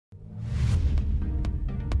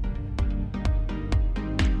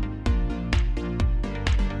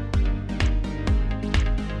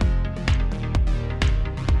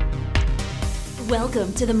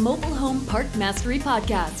Welcome to the Mobile Home Park Mastery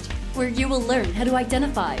Podcast, where you will learn how to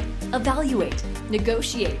identify, evaluate,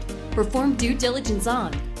 negotiate, perform due diligence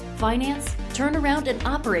on, finance, turn around, and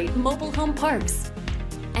operate mobile home parks.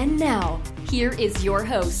 And now, here is your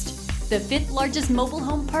host, the fifth largest mobile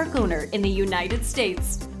home park owner in the United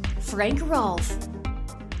States, Frank Rolfe.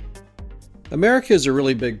 America is a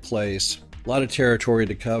really big place, a lot of territory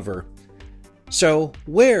to cover. So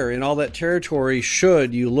where in all that territory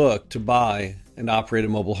should you look to buy and operate a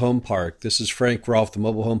mobile home park? This is Frank Rolfe, the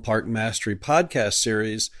Mobile Home Park Mastery podcast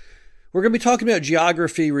series. We're going to be talking about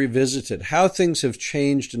geography revisited, how things have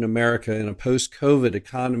changed in America in a post-COVID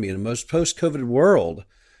economy, in a most post-COVID world,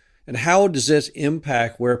 and how does this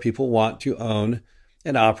impact where people want to own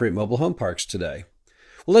and operate mobile home parks today.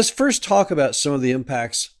 Well, let's first talk about some of the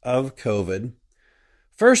impacts of COVID.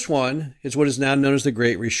 First one is what is now known as the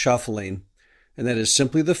Great Reshuffling. And that is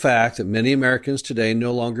simply the fact that many Americans today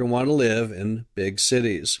no longer want to live in big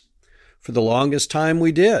cities. For the longest time,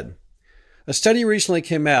 we did. A study recently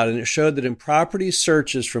came out and it showed that in property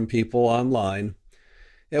searches from people online,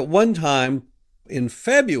 at one time in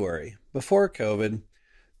February, before COVID,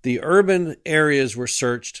 the urban areas were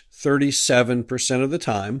searched 37% of the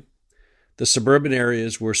time. The suburban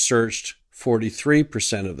areas were searched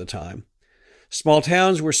 43% of the time. Small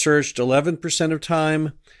towns were searched 11% of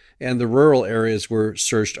time, and the rural areas were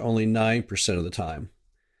searched only 9% of the time.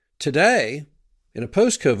 Today, in a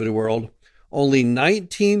post-COVID world, only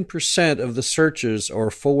 19% of the searches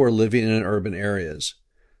are for living in urban areas.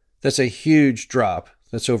 That's a huge drop.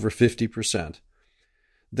 That's over 50%.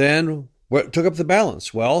 Then, what took up the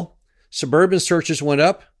balance? Well, suburban searches went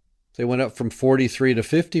up. They went up from 43 to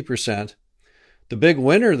 50%. The big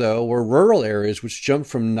winner, though, were rural areas, which jumped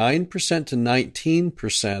from 9% to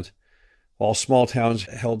 19%. While small towns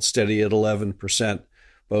held steady at 11%,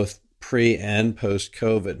 both pre and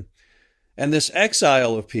post-COVID. And this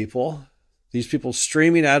exile of people, these people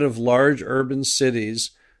streaming out of large urban cities,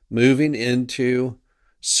 moving into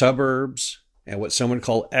suburbs and what some would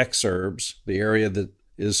call exurbs, the area that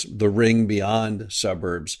is the ring beyond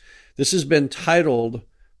suburbs. This has been titled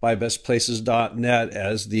by bestplaces.net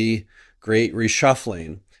as the Great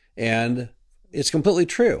Reshuffling. And it's completely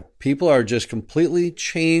true. People are just completely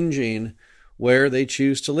changing where they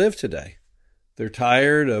choose to live today. They're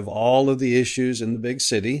tired of all of the issues in the big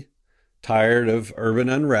city, tired of urban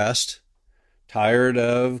unrest, tired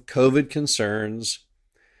of COVID concerns,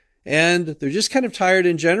 and they're just kind of tired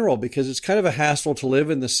in general because it's kind of a hassle to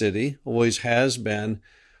live in the city, always has been,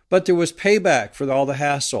 but there was payback for all the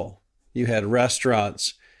hassle. You had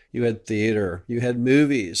restaurants, you had theater, you had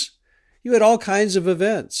movies, you had all kinds of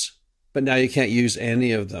events, but now you can't use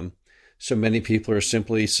any of them. So many people are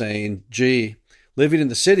simply saying, gee, living in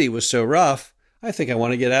the city was so rough, I think I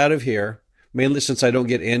want to get out of here, mainly since I don't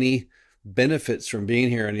get any benefits from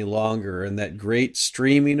being here any longer. And that great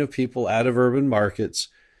streaming of people out of urban markets,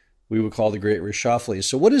 we would call the Great Reshuffling.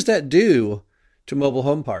 So what does that do to mobile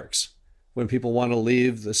home parks when people want to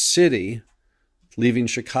leave the city, leaving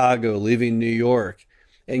Chicago, leaving New York,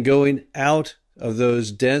 and going out of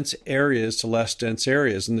those dense areas to less dense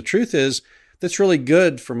areas? And the truth is, that's really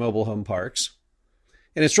good for mobile home parks.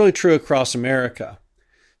 And it's really true across America.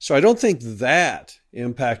 So I don't think that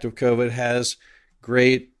impact of COVID has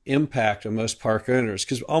great impact on most park owners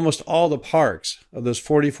because almost all the parks of those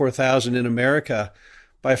 44,000 in America,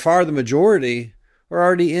 by far the majority, are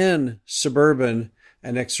already in suburban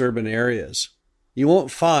and exurban areas. You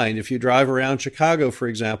won't find, if you drive around Chicago, for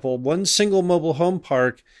example, one single mobile home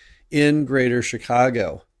park in greater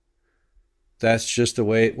Chicago. That's just the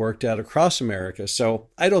way it worked out across America. So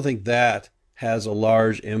I don't think that has a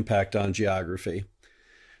large impact on geography.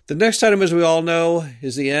 The next item, as we all know,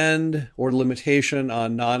 is the end or limitation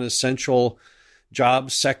on non-essential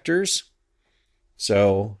job sectors.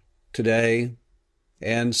 So today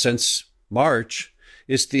and since March,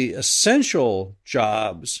 it's the essential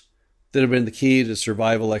jobs that have been the key to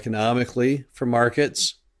survival economically for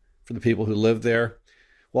markets, for the people who live there,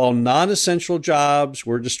 while non-essential jobs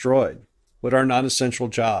were destroyed. What are non-essential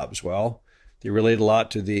jobs? Well, they relate a lot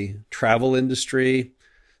to the travel industry,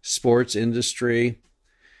 sports industry,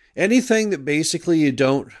 anything that basically you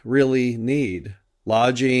don't really need.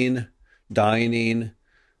 Lodging, dining,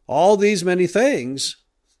 all these many things.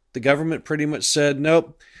 The government pretty much said,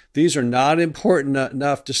 nope, these are not important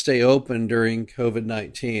enough to stay open during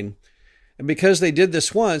COVID-19. And because they did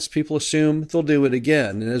this once, people assume they'll do it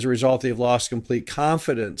again. And as a result, they've lost complete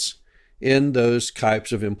confidence in those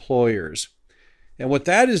types of employers. And what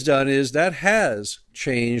that has done is that has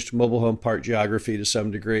changed mobile home park geography to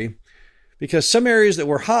some degree, because some areas that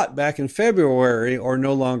were hot back in February are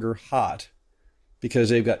no longer hot. because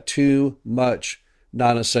they've got too much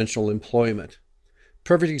non-essential employment.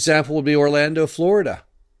 Perfect example would be Orlando, Florida.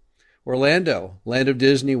 Orlando, land of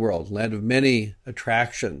Disney World, land of many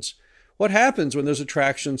attractions. What happens when those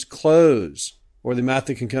attractions close or the amount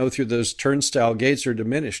that can go through those turnstile gates are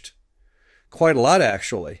diminished? Quite a lot,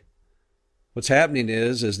 actually. What's happening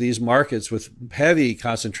is, as these markets with heavy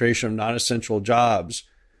concentration of non-essential jobs,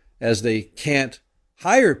 as they can't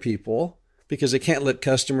hire people because they can't let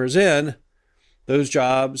customers in, those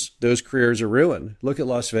jobs, those careers are ruined. Look at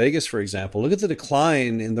Las Vegas, for example. Look at the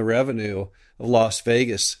decline in the revenue of Las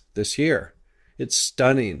Vegas this year. It's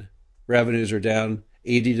stunning. Revenues are down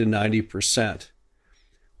 80 to 90%.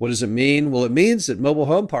 What does it mean? Well, it means that mobile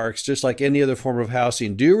home parks, just like any other form of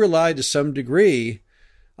housing, do rely to some degree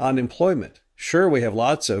on employment. Sure, we have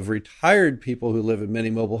lots of retired people who live in many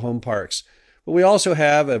mobile home parks, but we also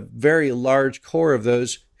have a very large core of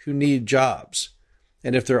those who need jobs.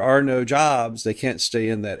 And if there are no jobs, they can't stay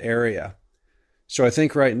in that area. So I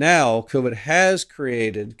think right now, COVID has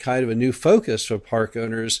created kind of a new focus for park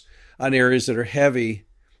owners on areas that are heavy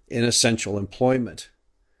in essential employment.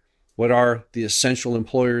 What are the essential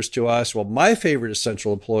employers to us? Well, my favorite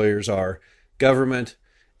essential employers are government,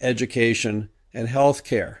 education, and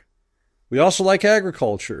healthcare. We also like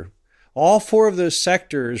agriculture. All four of those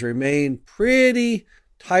sectors remain pretty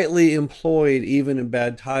tightly employed even in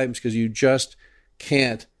bad times because you just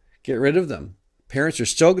can't get rid of them. Parents are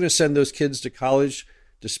still going to send those kids to college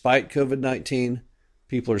despite COVID-19.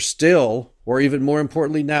 People are still, or even more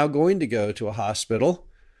importantly now, going to go to a hospital.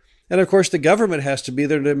 And of course, the government has to be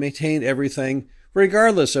there to maintain everything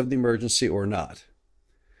regardless of the emergency or not.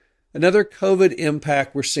 Another COVID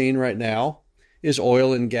impact we're seeing right now is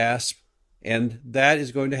oil and gas, and that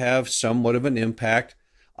is going to have somewhat of an impact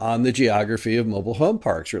on the geography of mobile home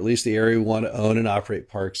parks, or at least the area we want to own and operate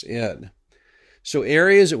parks in. So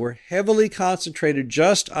areas that were heavily concentrated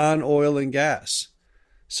just on oil and gas,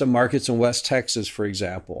 some markets in West Texas, for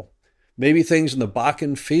example, maybe things in the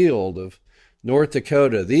Bakken Field of North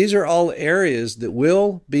Dakota, these are all areas that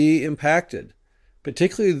will be impacted,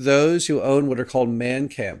 particularly those who own what are called man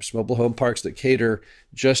camps, mobile home parks that cater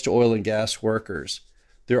just to oil and gas workers.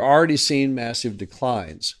 They're already seeing massive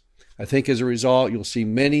declines. I think as a result, you'll see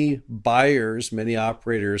many buyers, many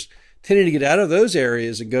operators tending to get out of those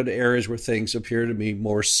areas and go to areas where things appear to be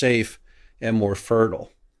more safe and more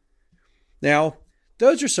fertile. Now,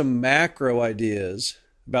 those are some macro ideas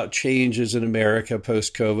about changes in America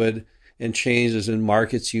post-COVID and changes in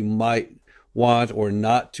markets you might want or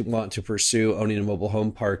not to want to pursue owning a mobile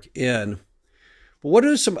home park in. But what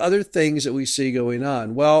are some other things that we see going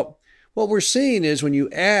on? Well, what we're seeing is when you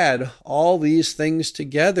add all these things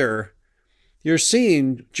together, you're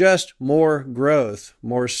seeing just more growth,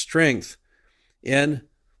 more strength in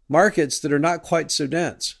markets that are not quite so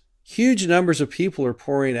dense. Huge numbers of people are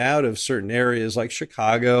pouring out of certain areas like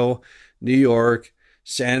Chicago, New York,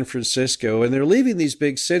 San Francisco, and they're leaving these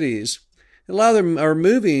big cities. A lot of them are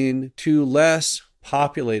moving to less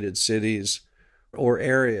populated cities or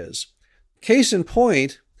areas. Case in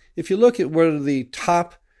point, if you look at what are the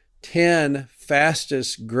top 10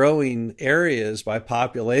 fastest growing areas by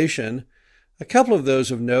population, a couple of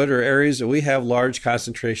those of note are areas that we have large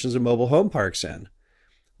concentrations of mobile home parks in.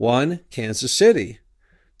 One, Kansas City.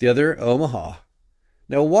 The other, Omaha.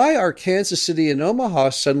 Now, why are Kansas City and Omaha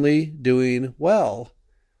suddenly doing well?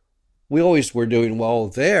 We always were doing well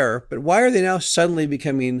there, but why are they now suddenly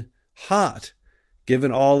becoming hot,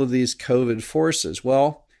 given all of these COVID forces?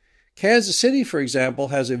 Well, Kansas City, for example,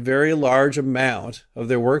 has a very large amount of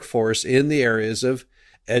their workforce in the areas of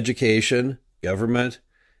education, government,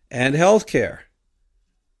 and healthcare.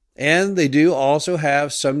 And they do also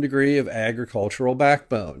have some degree of agricultural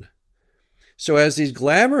backbone. So as these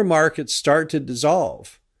glamour markets start to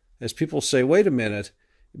dissolve, as people say, wait a minute,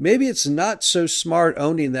 maybe it's not so smart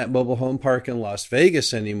owning that mobile home park in Las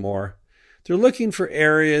Vegas anymore. They're looking for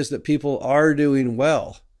areas that people are doing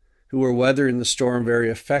well, who are weathering the storm very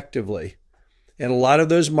effectively. And a lot of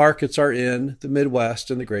those markets are in the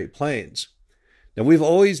Midwest and the Great Plains. Now, we've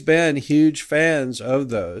always been huge fans of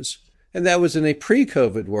those, and that was in a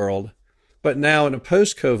pre-COVID world. But now in a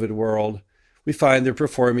post-COVID world, we find they're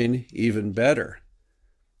performing even better.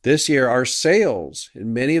 This year, our sales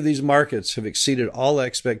in many of these markets have exceeded all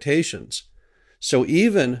expectations. So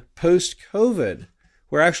even post-COVID,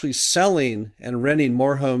 we're actually selling and renting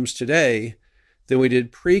more homes today than we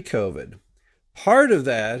did pre-COVID. Part of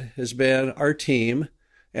that has been our team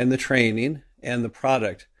and the training and the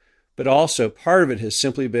product, but also part of it has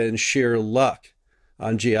simply been sheer luck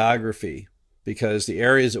on geography, because the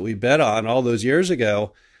areas that we bet on all those years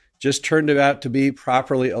ago just turned out to be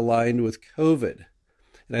properly aligned with COVID.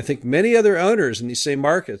 And I think many other owners in these same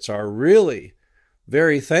markets are really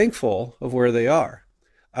very thankful of where they are.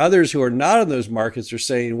 Others who are not in those markets are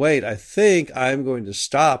saying, wait, I think I'm going to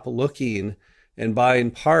stop looking and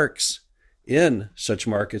buying parks in such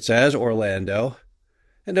markets as Orlando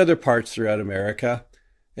and other parts throughout America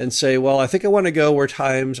and say, well, I think I want to go where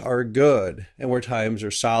times are good and where times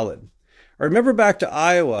are solid. I remember back to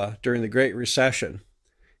Iowa during the Great Recession.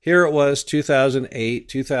 Here it was 2008,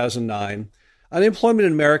 2009. Unemployment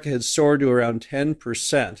in America had soared to around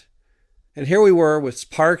 10%. And here we were with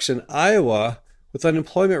parks in Iowa with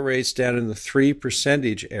unemployment rates down in the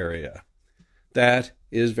 3% area. That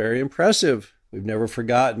is very impressive. We've never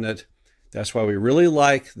forgotten it. That's why we really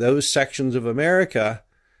like those sections of America.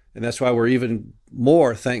 And that's why we're even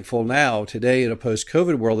more thankful now today in a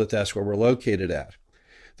post-COVID world that that's where we're located at.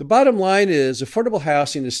 The bottom line is affordable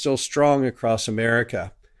housing is still strong across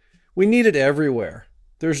America. We need it everywhere.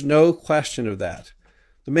 There's no question of that.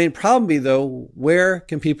 The main problem be, though, where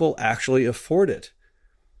can people actually afford it?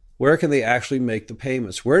 Where can they actually make the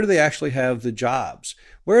payments? Where do they actually have the jobs?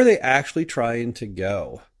 Where are they actually trying to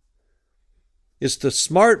go? It's the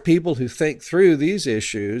smart people who think through these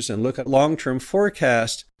issues and look at long-term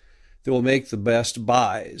forecasts that will make the best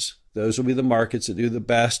buys. Those will be the markets that do the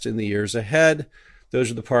best in the years ahead.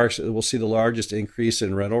 Those are the parks that will see the largest increase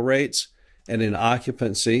in rental rates and in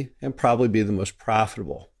occupancy and probably be the most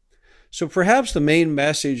profitable. So perhaps the main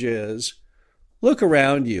message is look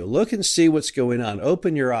around you. Look and see what's going on.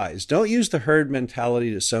 Open your eyes. Don't use the herd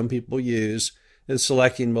mentality that some people use in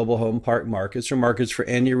selecting mobile home park markets or markets for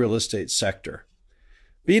any real estate sector.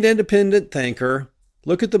 Be an independent thinker.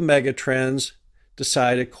 Look at the mega trends.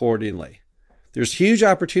 Decide accordingly. There's huge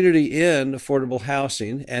opportunity in affordable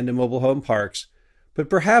housing and in mobile home parks, but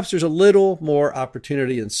perhaps there's a little more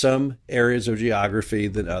opportunity in some areas of geography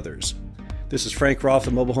than others. This is Frank Rolfe,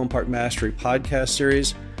 the Mobile Home Park Mastery podcast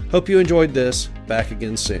series. Hope you enjoyed this. Back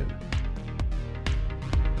again soon.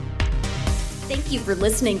 Thank you for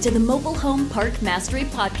listening to the Mobile Home Park Mastery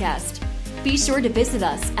podcast. Be sure to visit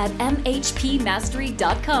us at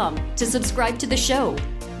mhpmastery.com to subscribe to the show,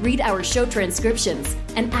 read our show transcriptions,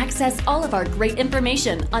 and access all of our great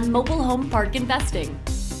information on mobile home park investing.